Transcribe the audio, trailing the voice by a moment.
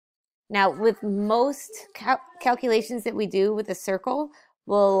Now, with most calculations that we do with a circle,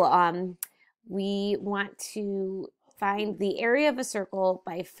 we want to find the area of a circle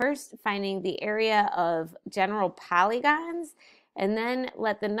by first finding the area of general polygons, and then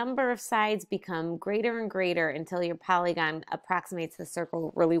let the number of sides become greater and greater until your polygon approximates the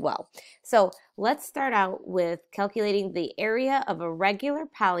circle really well. So let's start out with calculating the area of a regular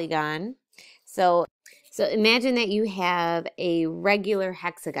polygon. So imagine that you have a regular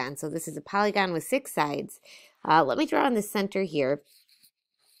hexagon. So this is a polygon with 6 sides. Let me draw in the center here,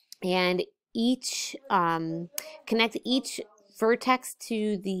 and connect each vertex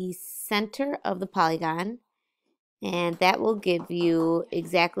to the center of the polygon, and that will give you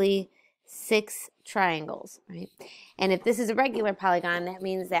exactly 6 triangles, right? And if this is a regular polygon, that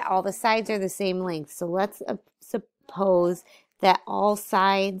means that all the sides are the same length. So let's suppose that all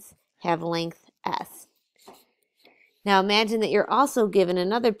sides have length S. Now imagine that you're also given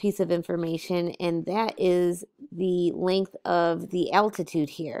another piece of information, and that is the length of the altitude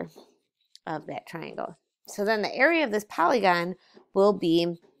here of that triangle. So then the area of this polygon will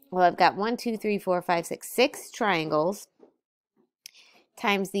be, well, I've got 1, 2, 3, 4, 5, 6 triangles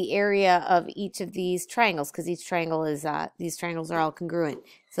times the area of each of these triangles, because each triangle is, these triangles are all congruent.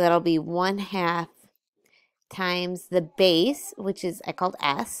 So that'll be 1/2 times the base, which is I called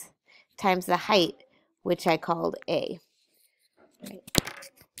S, times the height, which I called A. Right.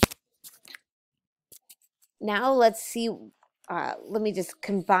 Now let's see, let me just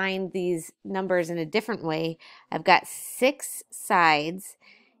combine these numbers in a different way. I've got 6 sides,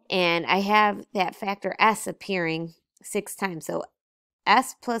 and I have that factor S appearing 6 times. So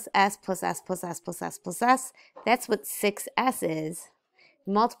S plus S plus S plus S plus S plus S, that's what 6S is.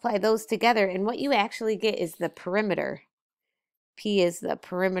 Multiply those together, and what you actually get is the perimeter. P is the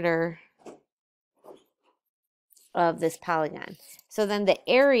perimeter of this polygon. So then the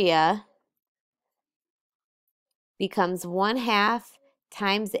area becomes 1/2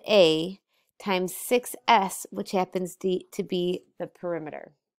 times A times 6S, which happens to be the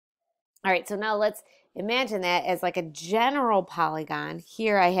perimeter. All right, so now let's imagine that as like a general polygon.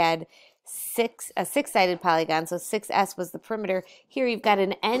 Here I had a 6-sided polygon, so 6S was the perimeter. Here you've got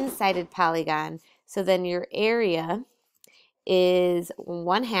an n-sided polygon, so then your area is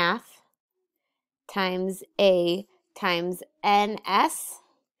 1/2 times A times NS,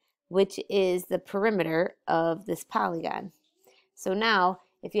 which is the perimeter of this polygon. So now,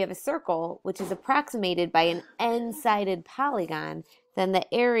 if you have a circle, which is approximated by an n-sided polygon, then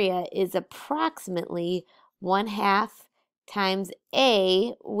the area is approximately 1/2 times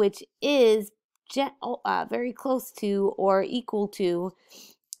A, which is very close to or equal to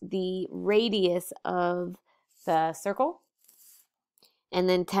the radius of the circle, and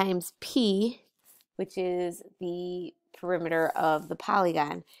then times P, which is the perimeter of the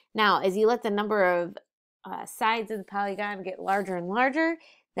polygon. Now, as you let the number of sides of the polygon get larger and larger,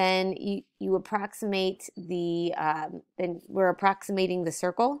 then you approximate the, then we're approximating the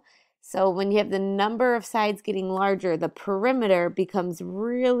circle. So when you have the number of sides getting larger, the perimeter becomes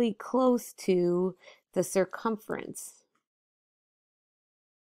really close to the circumference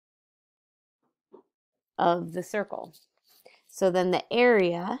of the circle. So then the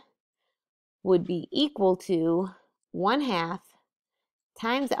area would be equal to 1/2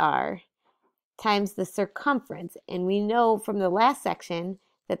 times R times the circumference. And we know from the last section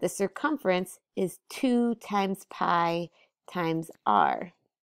that the circumference is 2 times pi times R.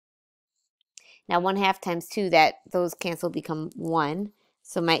 Now 1/2 times 2, those cancel, become 1.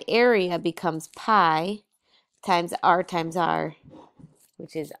 So my area becomes pi times R,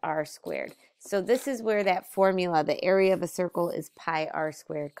 which is R squared. So this is where that formula, the area of a circle is pi R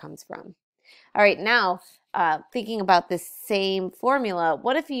squared, comes from. All right, now thinking about this same formula,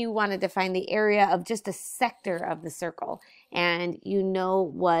 what if you wanted to find the area of just a sector of the circle, and you know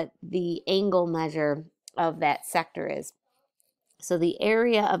what the angle measure of that sector is? So the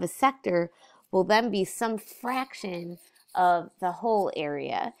area of a sector will then be some fraction of the whole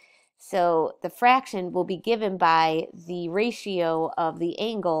area. So the fraction will be given by the ratio of the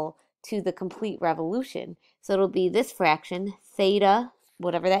angle to the complete revolution. So it'll be this fraction, theta,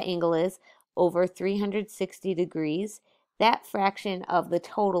 whatever that angle is, over 360 degrees, that fraction of the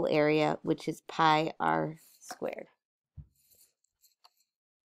total area, which is pi R squared.